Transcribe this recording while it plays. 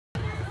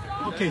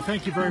Okay,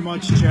 thank you very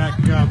much, Jack.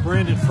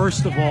 Brandon,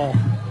 first of all,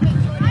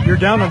 you're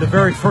down on the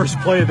very first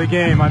play of the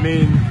game. I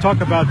mean,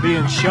 talk about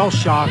being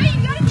shell-shocked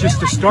just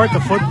to start the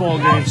football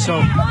game.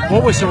 So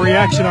what was the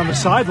reaction on the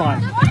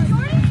sideline?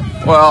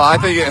 Well, I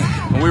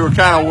think we were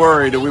kind of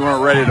worried that we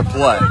weren't ready to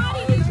play.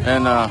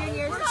 And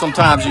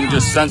sometimes you can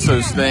just sense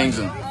those things.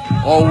 And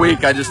all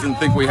week I just didn't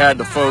think we had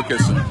the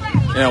focus.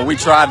 And, we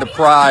tried to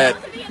pry it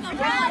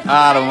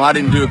out of them. I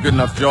didn't do a good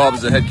enough job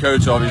as a head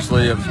coach,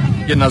 obviously, of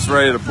getting us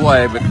ready to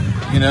play. But,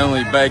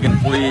 only beg and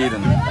plead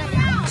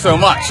and so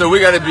much. So we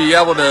got to be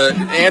able to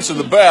answer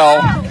the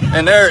bell.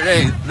 And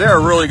they're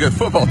a really good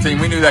football team.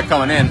 We knew that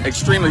coming in.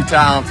 Extremely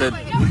talented.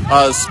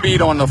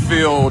 Speed on the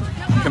field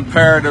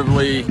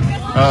comparatively.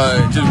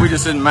 We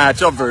just didn't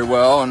match up very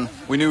well. And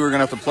we knew we were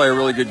going to have to play a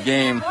really good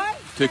game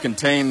to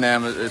contain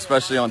them,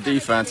 especially on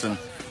defense. And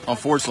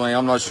unfortunately,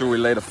 I'm not sure we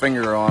laid a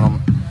finger on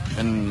them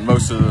in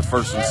most of the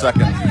first and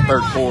second and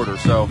third quarter.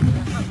 So,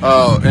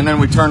 and then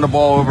we turned the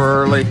ball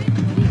over early,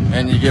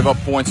 and you give up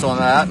points on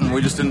that, and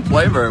we just didn't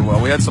play very well.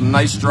 We had some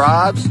nice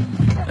drives,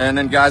 and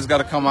then guys got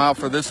to come out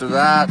for this or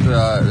that,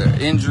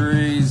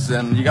 injuries,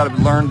 and you got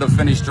to learn to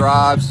finish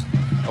drives.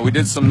 We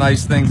did some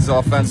nice things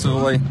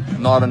offensively,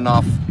 not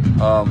enough.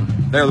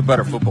 They're the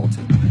better football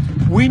team.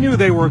 We knew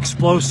they were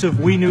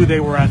explosive. We knew they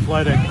were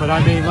athletic. But,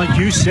 I mean, like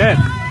you said,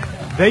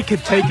 they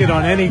could take it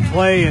on any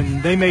play,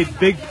 and they made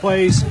big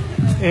plays.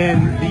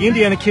 And the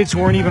Indiana kids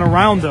weren't even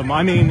around them.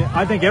 I mean,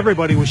 I think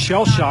everybody was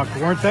shell-shocked,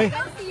 weren't they?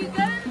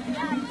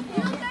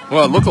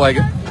 Well, it looked like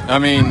it. I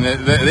mean,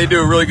 they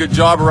do a really good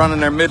job of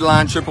running their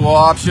midline triple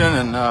option.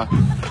 And,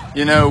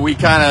 we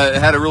kind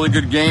of had a really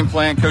good game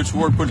plan. Coach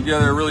Ward put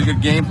together a really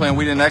good game plan.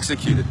 We didn't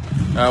execute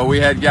it.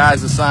 We had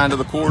guys assigned to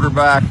the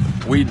quarterback.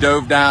 We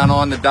dove down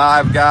on the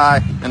dive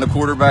guy, and the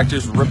quarterback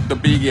just ripped the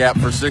B gap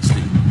for 60.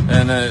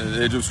 And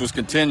it just was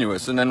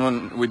continuous. And then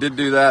when we did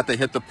do that, they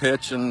hit the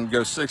pitch and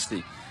go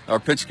 60. Our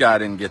pitch guy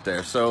didn't get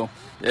there. So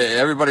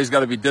everybody's got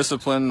to be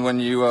disciplined when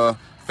you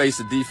face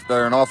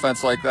an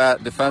offense like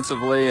that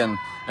defensively, and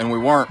we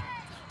weren't.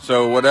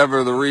 So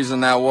whatever the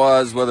reason that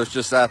was, whether it's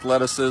just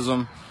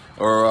athleticism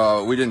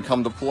or we didn't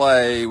come to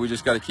play, we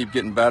just got to keep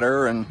getting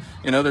better. And,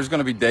 there's going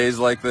to be days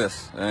like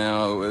this.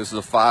 This is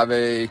a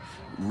 5A,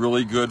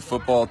 really good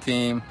football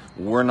team.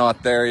 We're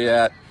not there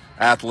yet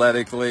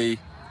athletically.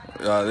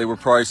 They were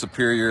probably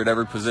superior at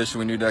every position.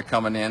 We knew that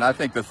coming in. I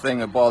think the thing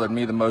that bothered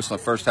me the most in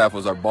the first half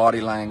was our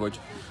body language.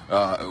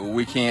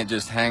 We can't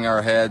just hang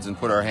our heads and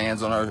put our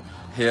hands on our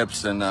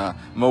hips and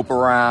mope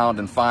around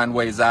and find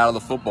ways out of the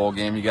football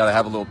game. You got to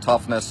have a little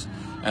toughness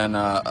and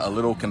a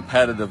little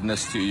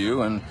competitiveness to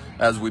you. And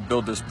as we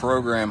build this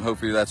program,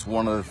 hopefully that's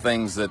one of the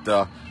things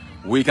that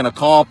we can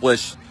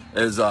accomplish.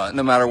 Is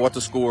no matter what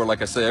the score,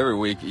 like I say every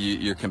week,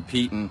 you're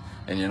competing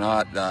and you're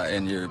not,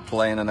 and you're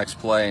playing the next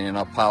play and you're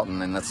not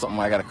pouting, and that's something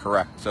I got to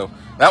correct. So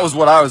that was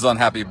what I was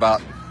unhappy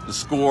about. The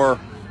score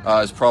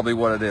is probably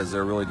what it is.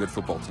 They're a really good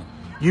football team.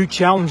 You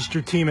challenged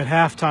your team at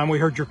halftime. We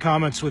heard your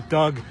comments with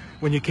Doug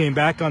when you came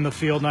back on the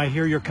field, and I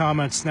hear your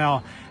comments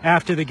now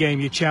after the game.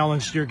 You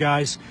challenged your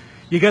guys.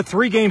 You got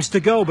 3 games to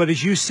go, but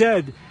as you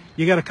said,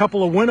 you got a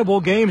couple of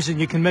winnable games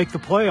and you can make the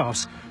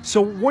playoffs.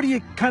 So what do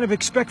you kind of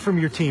expect from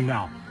your team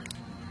now?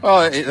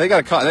 Well,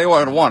 they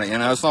want it.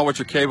 It's not what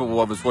you're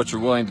capable of; it's what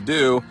you're willing to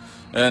do,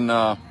 and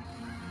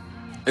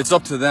it's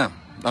up to them.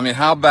 I mean,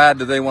 how bad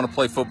do they want to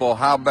play football?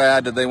 How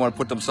bad do they want to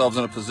put themselves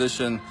in a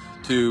position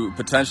to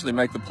potentially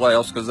make the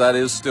playoffs? Because that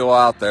is still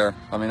out there.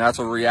 I mean, that's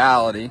a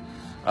reality.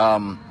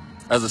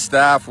 As a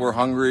staff, we're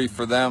hungry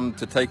for them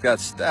to take that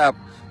step,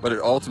 but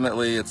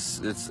ultimately,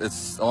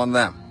 it's on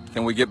them.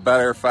 Can we get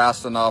better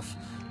fast enough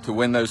to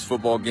win those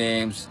football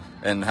games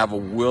and have a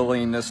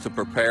willingness to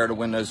prepare to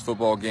win those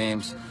football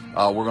games?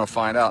 We're going to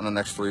find out in the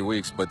next 3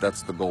 weeks, but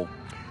that's the goal.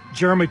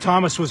 Jeremy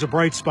Thomas was a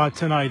bright spot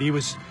tonight. He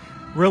was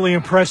really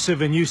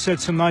impressive, and you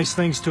said some nice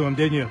things to him,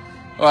 didn't you?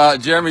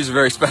 Jeremy's a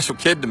very special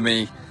kid to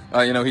me.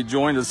 He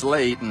joined us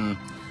late, and,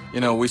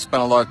 we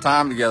spent a lot of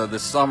time together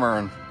this summer,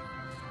 and,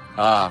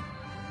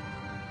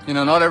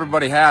 not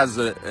everybody has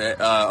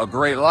a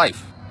great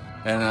life.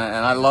 And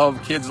I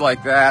love kids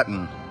like that,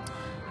 and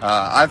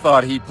I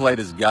thought he played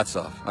his guts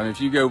off. I mean,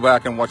 if you go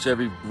back and watch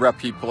every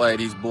rep he played,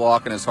 he's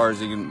blocking as hard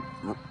as he can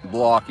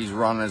block, he's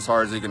running as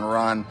hard as he can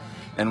run,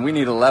 and we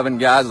need 11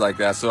 guys like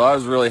that. So I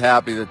was really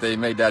happy that they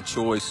made that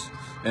choice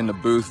in the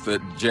booth,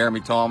 that Jeremy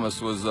Thomas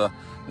was the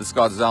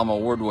Scott Zalma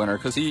Award winner,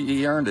 because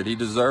he earned it, he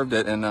deserved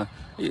it, and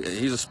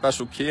he's a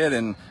special kid,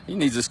 and he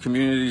needs his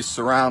community to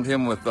surround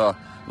him with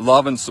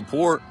love and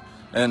support,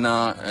 and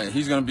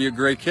he's going to be a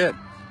great kid.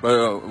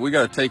 But we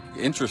got to take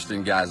interest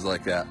in guys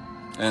like that,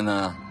 and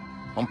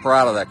I'm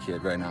proud of that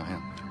kid right now.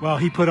 Yeah. Well,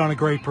 he put on a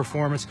great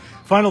performance.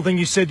 Final thing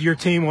you said to your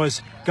team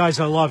was, guys,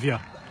 I love you.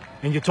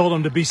 And you told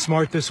them to be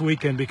smart this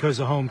weekend because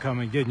of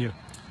homecoming, didn't you?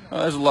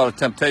 Well, there's a lot of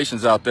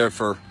temptations out there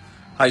for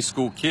high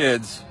school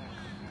kids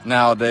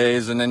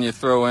nowadays, and then you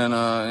throw in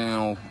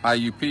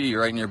IUP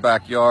right in your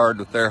backyard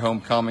with their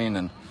homecoming,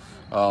 and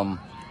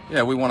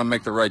we want to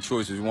make the right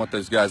choices. We want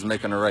those guys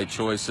making the right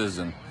choices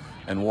and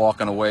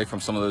walking away from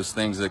some of those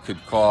things that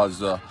could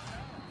cause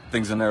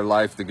things in their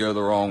life that go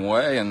the wrong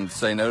way and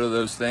say no to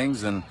those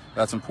things, and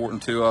that's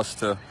important to us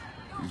to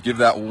give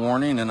that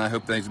warning, and I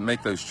hope they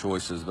make those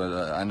choices.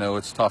 But I know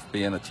it's tough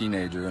being a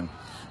teenager, and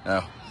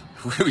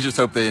we just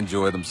hope they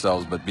enjoy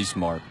themselves, but be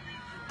smart.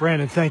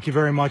 Brandon, thank you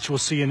very much. We'll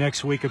see you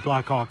next week at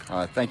Blackhawk. All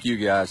right, thank you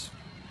guys.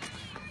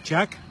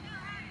 Jack?